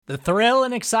The thrill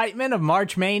and excitement of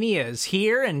March Mania is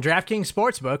here, and DraftKings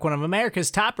Sportsbook, one of America's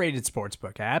top-rated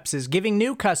sportsbook apps, is giving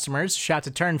new customers a shot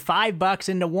to turn $5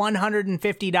 into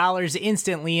 $150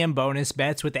 instantly in bonus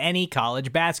bets with any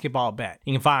college basketball bet.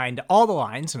 You can find all the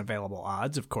lines and available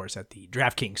odds, of course, at the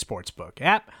DraftKings Sportsbook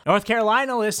app. North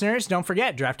Carolina listeners, don't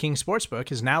forget, DraftKings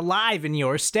Sportsbook is now live in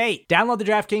your state. Download the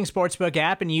DraftKings Sportsbook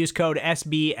app and use code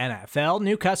SBNFL.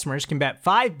 New customers can bet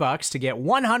 $5 to get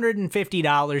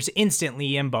 $150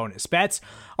 instantly in bonus bets,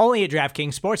 only at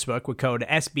DraftKings Sportsbook with code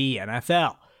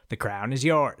SBNFL. The crown is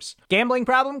yours. Gambling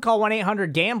problem? Call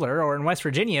 1-800-GAMBLER, or in West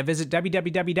Virginia, visit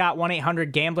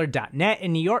www.1800gambler.net.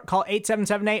 In New York, call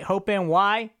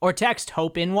 877-8-HOPE-NY or text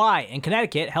HOPE-NY. In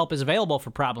Connecticut, help is available for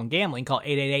problem gambling. Call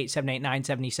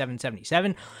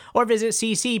 888-789-7777 or visit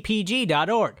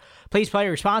ccpg.org. Please play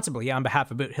responsibly on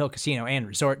behalf of Boot Hill Casino and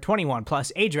Resort. 21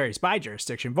 plus, age varies by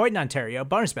jurisdiction. Void in Ontario.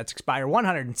 Bonus bets expire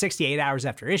 168 hours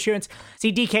after issuance.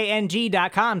 See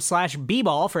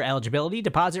dkng.com/bball for eligibility,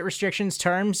 deposit restrictions,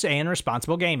 terms, and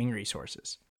responsible gaming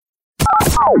resources.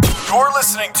 You're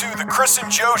listening to The Chris and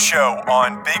Joe Show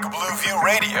on Big Blue View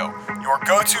Radio, your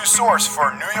go-to source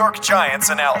for New York Giants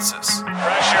analysis.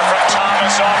 Pressure from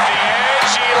Thomas off the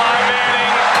edge. Eli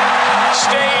Manning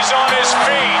stays on his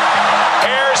feet.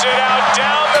 Airs it out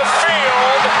down the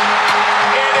field.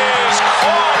 It is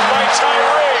caught by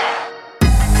Tyree.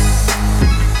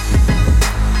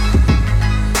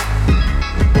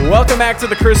 Welcome back to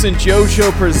the Chris and Joe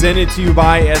Show, presented to you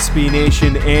by SB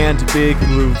Nation and Big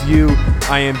Blue View.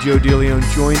 I am Joe DeLeon,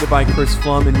 joined by Chris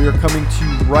Pflum, and we are coming to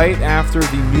you right after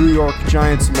the New York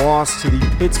Giants loss to the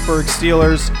Pittsburgh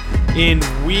Steelers in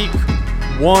Week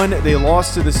 1. They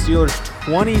lost to the Steelers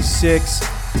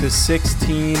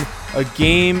 26-16, a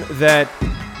game that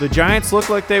the Giants looked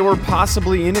like they were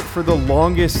possibly in it for the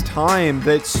longest time,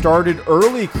 that started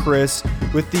early, Chris,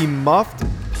 with the muffed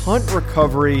punt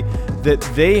recovery that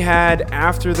they had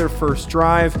after their first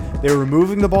drive. They were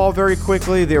moving the ball very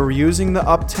quickly. They were using the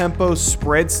up-tempo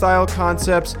spread-style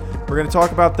concepts. We're going to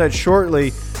talk about that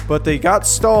shortly, but they got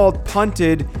stalled,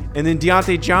 punted, and then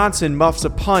Deontay Johnson muffs a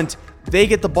punt. They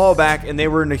get the ball back, and they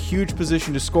were in a huge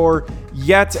position to score.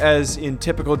 Yet, as in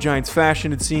typical Giants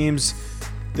fashion, it seems,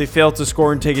 they failed to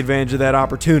score and take advantage of that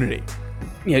opportunity.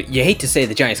 You know, you hate to say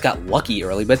the Giants got lucky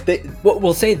early, but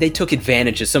we'll say they took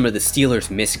advantage of some of the Steelers'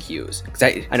 miscues. Because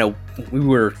I know we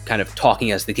were kind of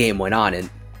talking as the game went on, and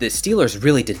the Steelers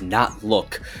really did not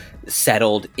look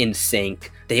settled, in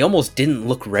sync. They almost didn't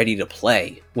look ready to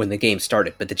play when the game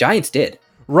started, but the Giants did.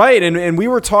 Right, and we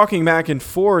were talking back and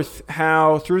forth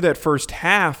how through that first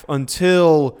half,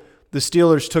 until the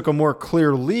Steelers took a more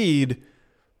clear lead,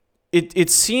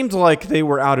 it seemed like they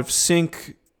were out of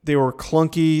sync. They were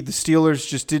clunky. The Steelers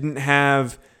just didn't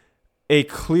have a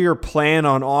clear plan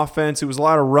on offense. It was a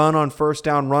lot of run on first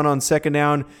down, run on second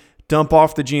down, dump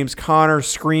off to James Conner,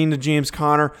 screen to James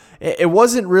Conner. It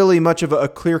wasn't really much of a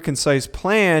clear, concise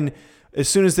plan. As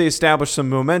soon as they established some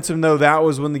momentum, though, that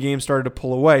was when the game started to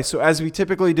pull away. So as we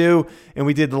typically do, and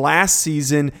we did last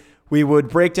season, we would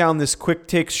break down this quick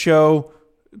takes show,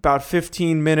 about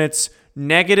 15 minutes,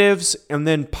 negatives and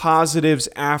then positives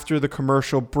after the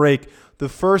commercial break. The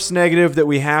first negative that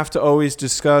we have to always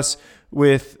discuss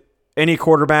with any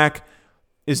quarterback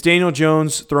is Daniel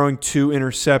Jones throwing 2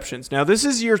 interceptions. Now, this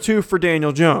is year 2 for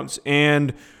Daniel Jones,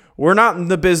 and we're not in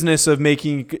the business of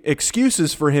making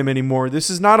excuses for him anymore. This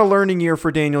is not a learning year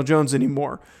for Daniel Jones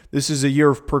anymore. This is a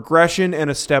year of progression and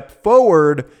a step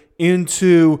forward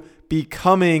into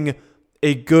becoming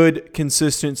a good,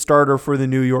 consistent starter for the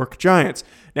New York Giants.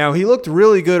 Now, he looked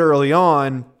really good early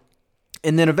on,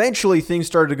 and then eventually things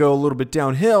started to go a little bit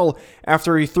downhill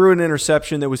after he threw an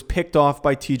interception that was picked off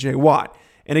by TJ Watt.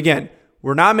 And again,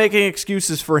 we're not making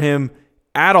excuses for him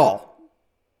at all.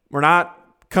 We're not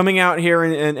coming out here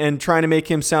and trying to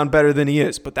make him sound better than he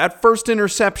is. But that first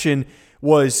interception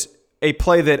was a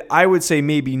play that I would say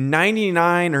maybe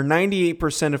 99 or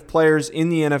 98% of players in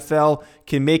the NFL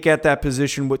can make at that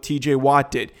position what TJ Watt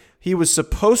did. He was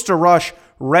supposed to rush,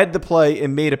 read the play,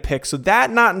 and made a pick. So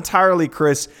that, not entirely,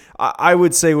 Chris, I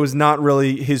would say was not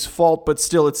really his fault, but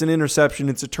still, it's an interception.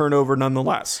 It's a turnover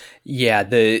nonetheless. Yeah,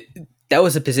 that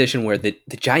was a position where the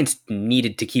Giants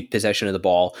needed to keep possession of the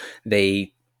ball.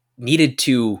 They needed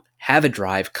to have a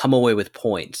drive, come away with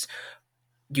points.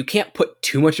 You can't put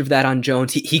too much of that on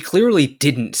Jones. He clearly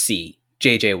didn't see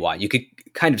J.J. Watt. You could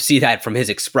kind of see that from his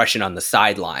expression on the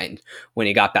sideline when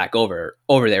he got back over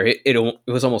there. It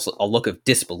was almost a look of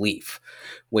disbelief,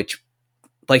 which,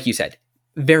 like you said,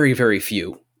 very, very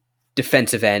few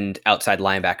defensive end outside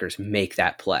linebackers make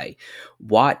that play.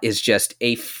 Watt is just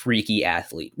a freaky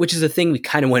athlete, which is a thing we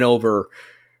kind of went over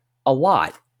a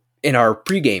lot in our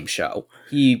pregame show.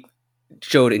 He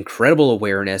showed incredible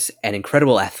awareness and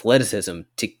incredible athleticism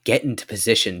to get into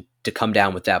position to come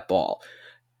down with that ball.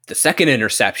 The second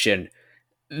interception,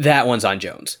 that one's on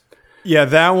Jones. Yeah,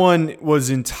 that one was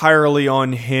entirely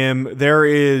on him. There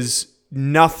isn't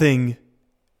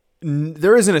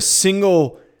a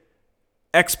single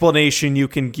explanation you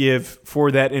can give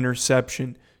for that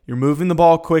interception. You're moving the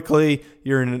ball quickly.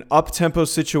 You're in an up-tempo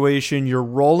situation. You're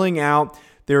rolling out.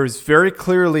 There is very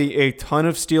clearly a ton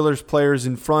of Steelers players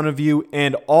in front of you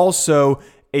and also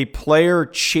a player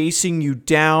chasing you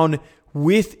down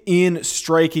within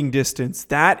striking distance.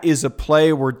 That is a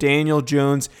play where Daniel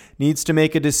Jones needs to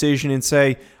make a decision and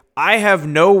say, I have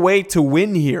no way to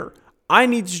win here. I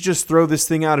need to just throw this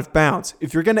thing out of bounds.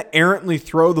 If you're going to errantly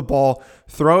throw the ball,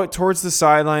 throw it towards the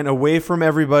sideline, away from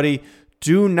everybody.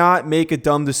 Do not make a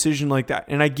dumb decision like that.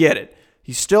 And I get it.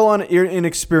 He's still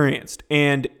inexperienced,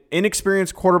 and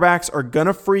inexperienced quarterbacks are going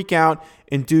to freak out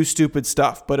and do stupid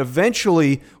stuff. But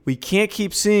eventually, we can't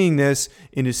keep seeing this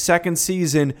in his second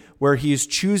season where he is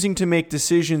choosing to make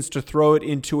decisions to throw it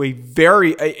into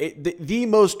the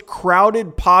most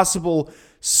crowded possible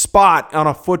spot on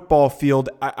a football field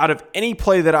out of any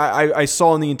play that I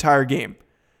saw in the entire game.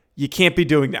 You can't be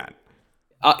doing that.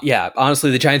 Yeah,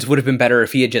 honestly, the Giants would have been better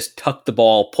if he had just tucked the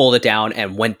ball, pulled it down,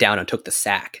 and went down and took the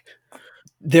sack.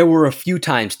 There were a few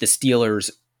times the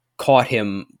Steelers caught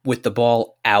him with the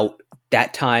ball out.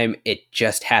 That time, it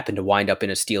just happened to wind up in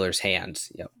a Steelers'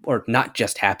 hands. Or not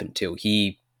just happened to.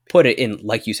 He put it in,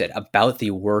 like you said, about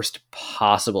the worst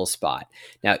possible spot.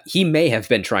 Now, he may have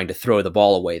been trying to throw the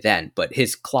ball away then, but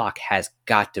his clock has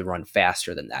got to run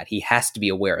faster than that. He has to be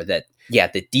aware that,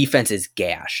 the defense is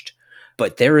gashed,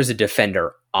 but there is a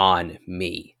defender on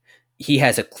me. He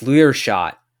has a clear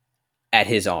shot at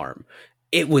his arm.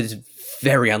 It was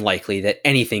very unlikely that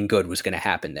anything good was going to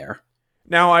happen there.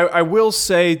 Now, I will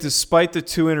say, despite the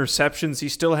 2 interceptions, he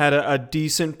still had a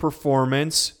decent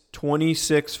performance.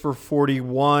 26 for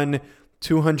 41,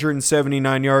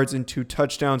 279 yards, and 2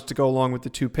 touchdowns to go along with the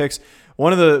 2 picks.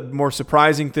 One of the more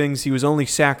surprising things, he was only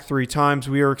sacked 3 times.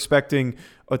 We are expecting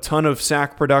a ton of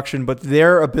sack production, but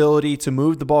their ability to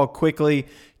move the ball quickly,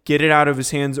 get it out of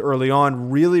his hands early on,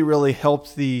 really, really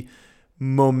helped the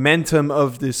momentum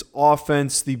of this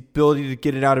offense, the ability to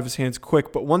get it out of his hands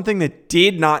quick. But one thing that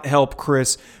did not help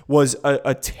Chris was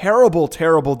a terrible,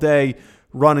 terrible day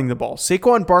running the ball.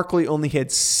 Saquon Barkley only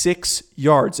had 6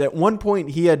 yards. At one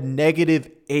point, he had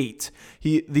 -8.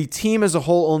 The team as a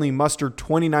whole only mustered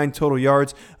 29 total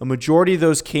yards. A majority of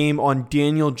those came on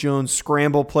Daniel Jones'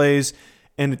 scramble plays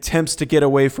and attempts to get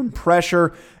away from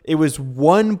pressure. It was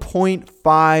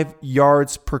 1.5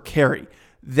 yards per carry.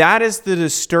 That is the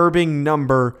disturbing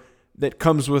number that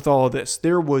comes with all of this.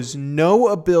 There was no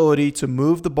ability to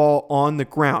move the ball on the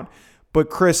ground. But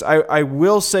Chris, I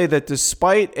will say that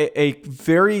despite a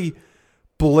very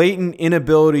blatant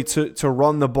inability to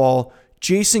run the ball,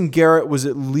 Jason Garrett was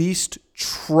at least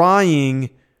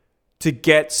trying to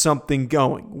get something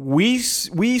going. We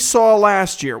saw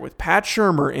last year with Pat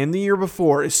Shurmur and the year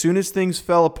before, as soon as things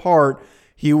fell apart,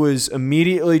 he was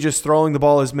immediately just throwing the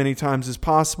ball as many times as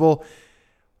possible.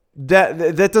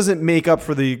 That doesn't make up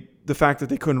for the fact that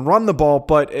they couldn't run the ball,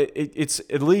 but it's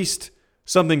at least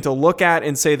something to look at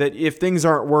and say that if things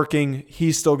aren't working,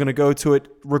 he's still going to go to it.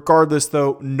 Regardless,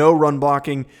 though, no run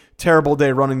blocking, terrible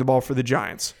day running the ball for the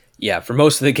Giants. Yeah, for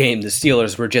most of the game, the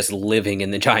Steelers were just living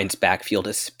in the Giants' backfield,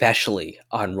 especially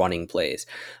on running plays.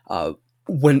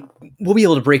 When we'll be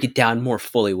able to break it down more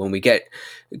fully when we get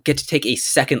to take a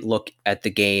second look at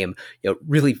the game,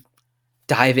 really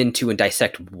dive into and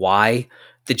dissect why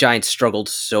the Giants struggled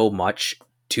so much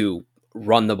to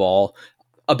run the ball.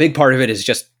 A big part of it is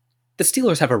just the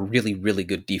Steelers have a really, really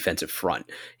good defensive front.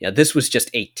 This was just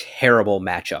a terrible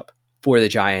matchup for the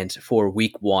Giants for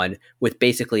week 1 with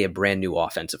basically a brand new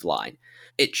offensive line.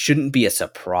 It shouldn't be a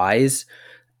surprise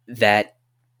that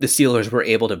the Steelers were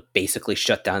able to basically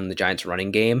shut down the Giants' running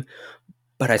game,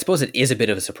 but I suppose it is a bit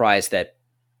of a surprise that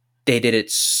they did it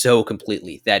so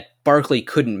completely that Barkley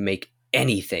couldn't make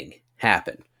anything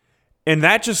happen. And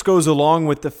that just goes along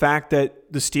with the fact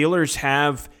that the Steelers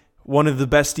have one of the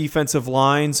best defensive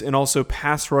lines and also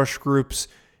pass rush groups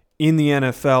in the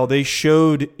NFL. They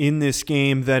showed in this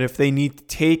game that if they need to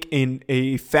take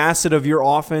a facet of your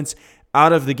offense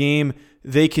out of the game,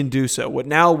 they can do so. What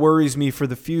now worries me for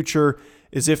the future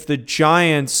is if the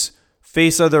Giants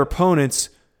face other opponents,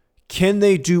 can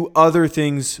they do other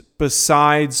things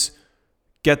besides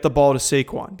get the ball to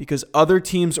Saquon? Because other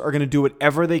teams are going to do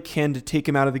whatever they can to take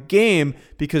him out of the game,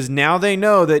 because now they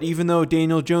know that even though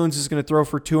Daniel Jones is going to throw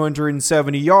for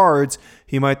 270 yards,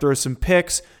 he might throw some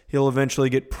picks, He'll eventually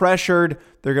get pressured.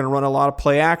 They're going to run a lot of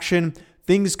play action.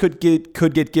 Things could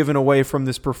get given away from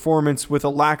this performance with a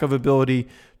lack of ability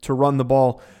to run the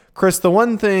ball. Chris, the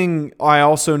one thing I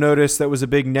also noticed that was a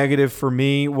big negative for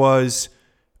me was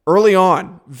early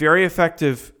on, very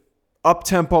effective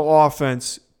up-tempo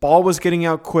offense. Ball was getting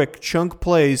out quick, chunk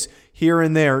plays here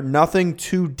and there, nothing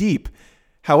too deep.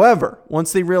 However,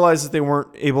 once they realized that they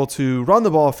weren't able to run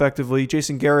the ball effectively,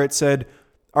 Jason Garrett said,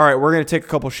 all right, we're going to take a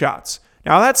couple shots.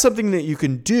 Now, that's something that you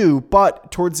can do,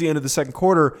 but towards the end of the second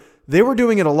quarter, they were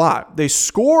doing it a lot. They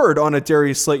scored on a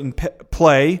Darius Slayton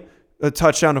play, a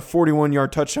touchdown, a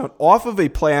 41-yard touchdown off of a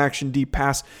play-action deep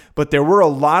pass, but there were a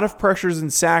lot of pressures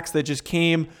and sacks that just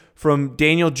came from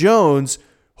Daniel Jones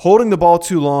holding the ball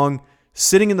too long,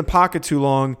 sitting in the pocket too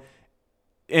long,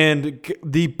 and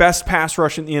the best pass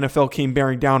rush in the NFL came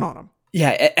bearing down on him.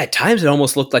 Yeah, at times it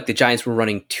almost looked like the Giants were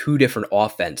running two different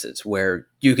offenses, where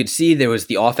you could see there was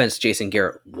the offense Jason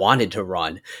Garrett wanted to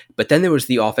run, but then there was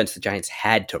the offense the Giants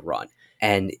had to run.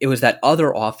 And it was that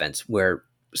other offense where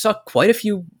we saw quite a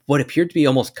few what appeared to be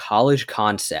almost college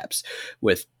concepts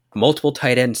with multiple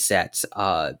tight end sets,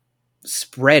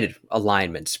 spread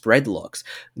alignment, spread looks,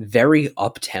 very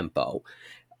up-tempo,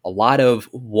 a lot of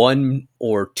 1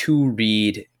 or 2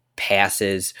 read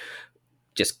passes.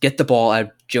 Just get the ball out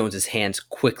of Jones's hands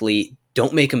quickly.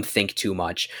 Don't make him think too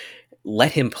much.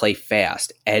 Let him play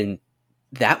fast. And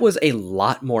that was a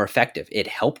lot more effective. It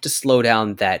helped to slow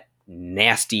down that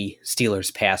nasty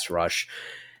Steelers pass rush.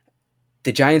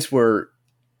 The Giants were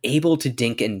able to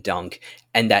dink and dunk,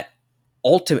 and that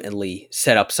ultimately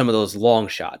set up some of those long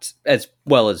shots, as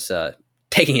well as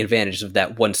taking advantage of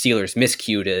that one Steelers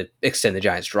miscue to extend the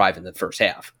Giants' drive in the first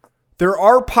half. There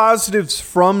are positives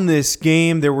from this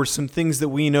game. There were some things that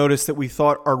we noticed that we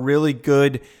thought are really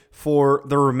good for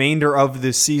the remainder of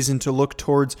this season to look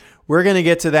towards. We're going to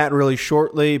get to that really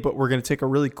shortly, but we're going to take a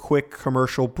really quick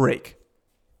commercial break.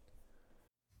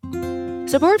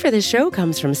 Support for this show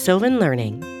comes from Sylvan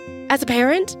Learning. As a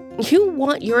parent, you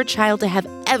want your child to have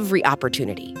every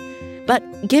opportunity, but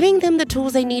giving them the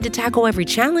tools they need to tackle every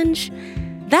challenge,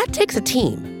 that takes a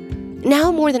team.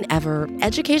 Now more than ever,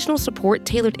 educational support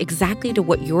tailored exactly to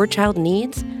what your child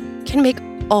needs can make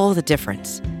all the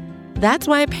difference. That's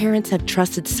why parents have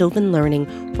trusted Sylvan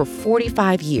Learning for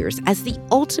 45 years as the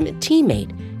ultimate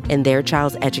teammate in their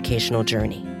child's educational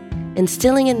journey,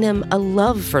 instilling in them a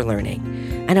love for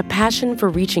learning and a passion for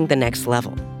reaching the next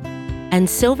level. And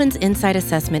Sylvan's Insight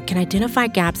Assessment can identify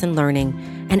gaps in learning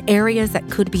and areas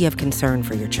that could be of concern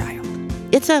for your child.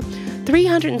 It's a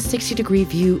 360-degree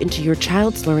view into your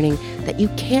child's learning that you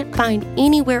can't find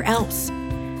anywhere else,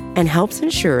 and helps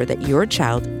ensure that your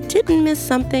child didn't miss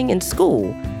something in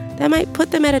school that might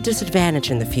put them at a disadvantage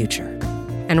in the future.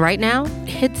 And right now,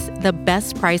 it's the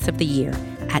best price of the year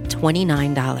at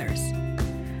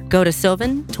 $29. Go to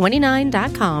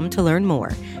sylvan29.com to learn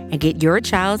more and get your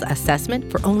child's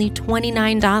assessment for only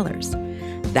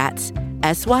 $29. That's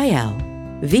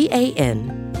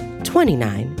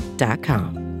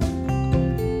SYLVAN29.com.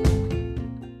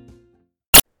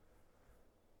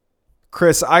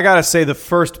 Chris, I got to say the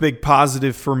first big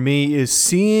positive for me is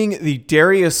seeing the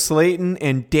Darius Slayton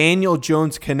and Daniel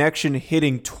Jones connection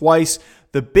hitting twice.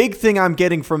 The big thing I'm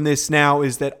getting from this now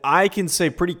is that I can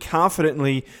say pretty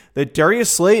confidently that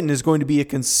Darius Slayton is going to be a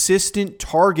consistent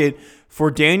target for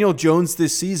Daniel Jones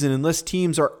this season. Unless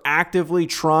teams are actively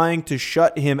trying to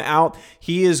shut him out,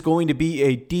 he is going to be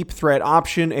a deep threat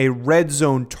option, a red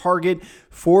zone target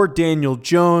for Daniel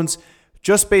Jones.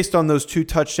 Just based on those 2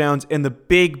 touchdowns and the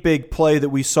big play that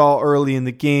we saw early in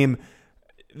the game,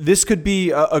 this could be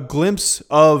a glimpse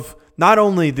of not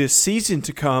only this season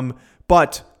to come,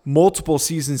 but multiple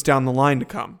seasons down the line to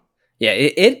come. Yeah,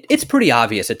 it's pretty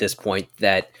obvious at this point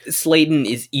that Slayton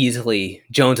is easily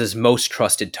Jones's most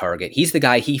trusted target. He's the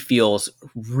guy he feels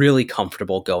really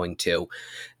comfortable going to,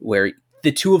 where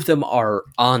the two of them are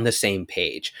on the same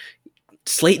page.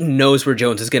 Slayton knows where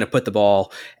Jones is going to put the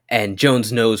ball, and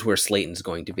Jones knows where Slayton's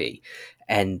going to be.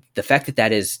 And the fact that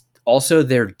that is also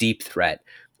their deep threat,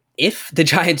 if the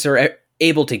Giants are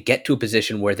able to get to a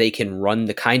position where they can run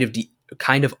the kind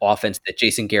of offense that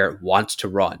Jason Garrett wants to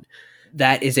run,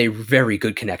 that is a very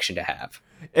good connection to have.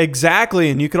 Exactly,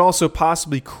 and you could also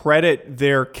possibly credit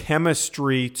their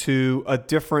chemistry to a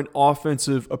different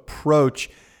offensive approach.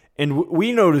 And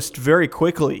we noticed very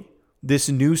quickly this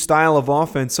new style of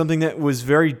offense, something that was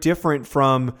very different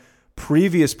from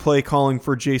previous play calling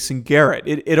for Jason Garrett.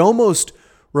 It almost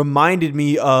reminded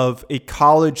me of a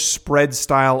college spread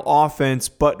style offense,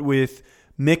 but with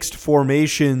mixed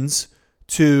formations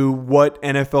to what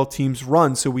NFL teams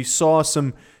run. So we saw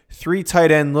some 3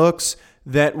 tight end looks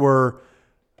that were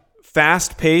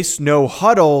fast pace, no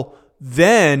huddle,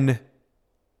 then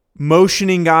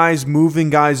motioning guys, moving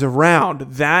guys around.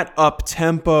 That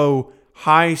up-tempo,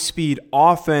 high-speed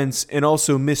offense and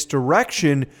also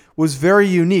misdirection was very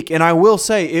unique. And I will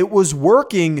say it was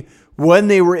working when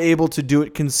they were able to do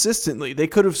it consistently. They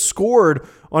could have scored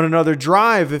on another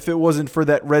drive if it wasn't for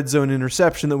that red zone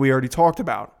interception that we already talked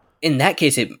about. In that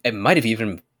case, it might have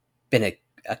even been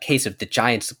a case of the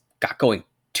Giants got going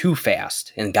too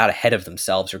fast and got ahead of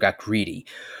themselves or got greedy.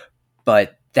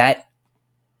 But that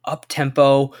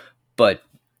up-tempo, but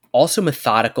also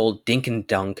methodical, dink and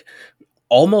dunk,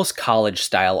 almost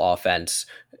college-style offense,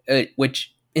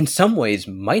 which in some ways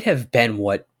might have been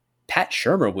what Pat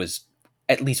Shurmur was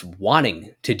at least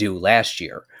wanting to do last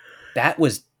year. That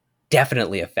was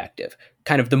definitely effective.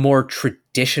 Kind of the more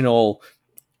traditional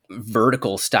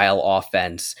vertical style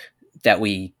offense that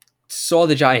we saw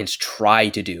the Giants try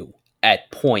to do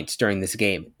at points during this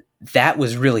game. That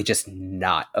was really just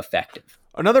not effective.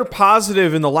 Another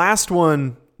positive in the last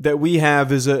one that we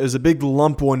have is a big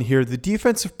lump one here. The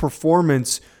defensive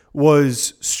performance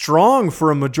was strong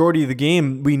for a majority of the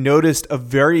game. We noticed a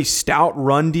very stout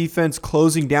run defense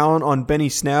closing down on Benny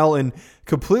Snell and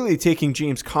completely taking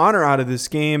James Conner out of this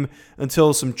game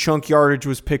until some chunk yardage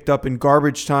was picked up in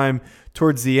garbage time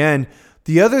towards the end.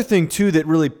 The other thing, too, that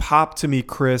really popped to me,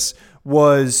 Chris,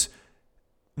 was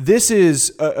this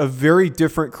is a very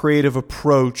different creative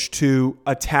approach to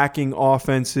attacking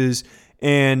offenses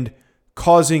and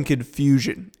causing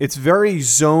confusion. It's very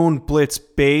zone blitz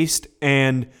based,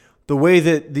 and the way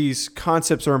that these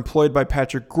concepts are employed by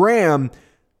Patrick Graham,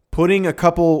 putting a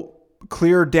couple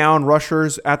clear down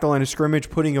rushers at the line of scrimmage,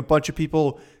 putting a bunch of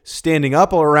people standing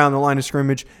up around the line of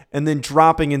scrimmage, and then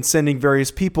dropping and sending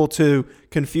various people to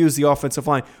confuse the offensive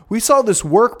line. We saw this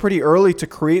work pretty early to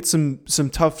create some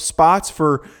tough spots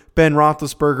for Ben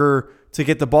Roethlisberger to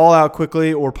get the ball out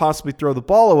quickly or possibly throw the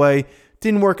ball away.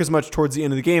 Didn't work as much towards the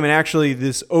end of the game, and actually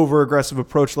this over-aggressive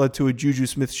approach led to a Juju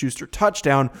Smith-Schuster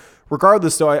touchdown.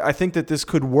 Regardless, though, I think that this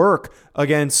could work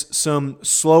against some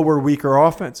slower, weaker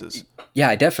offenses. Yeah,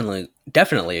 I definitely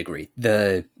agree.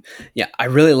 I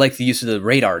really like the use of the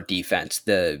radar defense.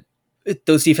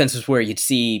 Those defenses where you'd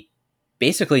see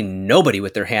basically nobody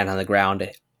with their hand on the ground,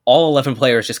 all 11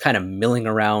 players just kind of milling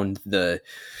around the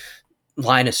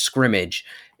line of scrimmage.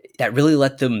 That really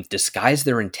let them disguise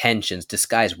their intentions,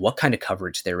 disguise what kind of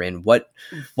coverage they're in, what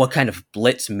kind of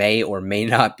blitz may or may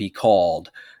not be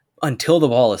called until the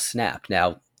ball is snapped.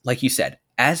 Now, like you said,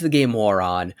 as the game wore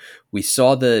on, we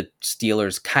saw the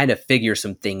Steelers kind of figure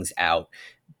some things out.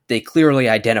 They clearly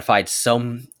identified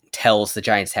some tells the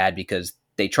Giants had because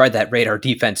they tried that radar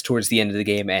defense towards the end of the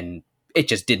game and it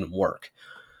just didn't work.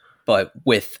 But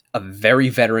with a very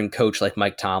veteran coach like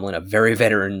Mike Tomlin, a very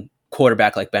veteran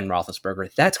quarterback like Ben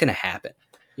Roethlisberger, that's going to happen.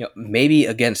 Maybe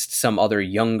against some other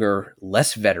younger,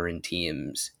 less veteran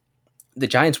teams, the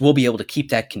Giants will be able to keep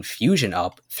that confusion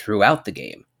up throughout the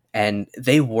game. And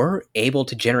they were able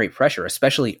to generate pressure,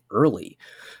 especially early,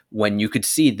 when you could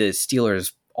see the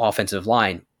Steelers' offensive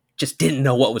line just didn't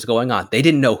know what was going on. They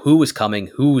didn't know who was coming,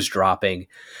 who was dropping.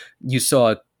 You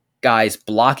saw guys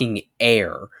blocking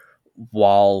air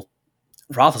while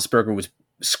Roethlisberger was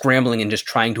scrambling and just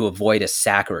trying to avoid a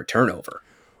sack or a turnover.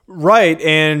 Right,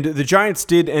 and the Giants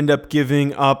did end up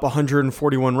giving up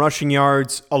 141 rushing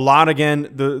yards. A lot, again,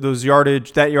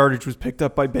 that yardage was picked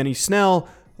up by Benny Snell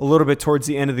a little bit towards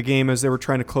the end of the game as they were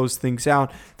trying to close things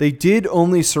out. They did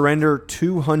only surrender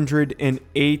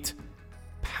 208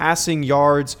 passing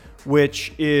yards,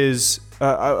 which is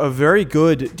a very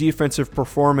good defensive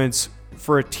performance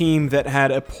for a team that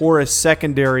had a porous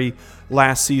secondary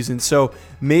last season. So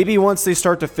maybe once they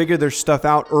start to figure their stuff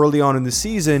out early on in the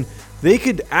season, they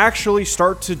could actually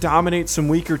start to dominate some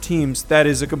weaker teams. That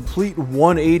is a complete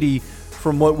 180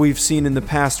 from what we've seen in the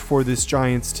past for this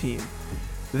Giants team.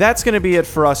 That's going to be it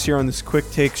for us here on this Quick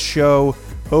Takes show.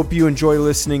 Hope you enjoy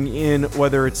listening in,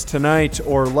 whether it's tonight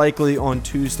or likely on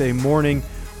Tuesday morning.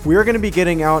 We're going to be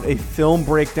getting out a film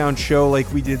breakdown show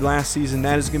like we did last season.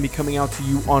 That is going to be coming out to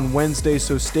you on Wednesday,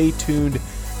 so stay tuned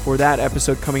for that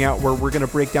episode coming out where we're going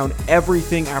to break down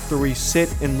everything after we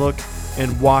sit and look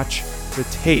and watch the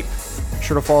tape. Be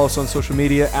sure to follow us on social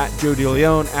media at Joe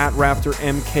DeLeon, at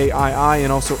RaptorMKII,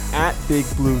 and also at Big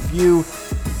Blue View.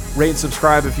 Rate and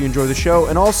subscribe if you enjoy the show,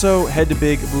 and also head to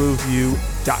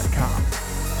BigBlueView.com.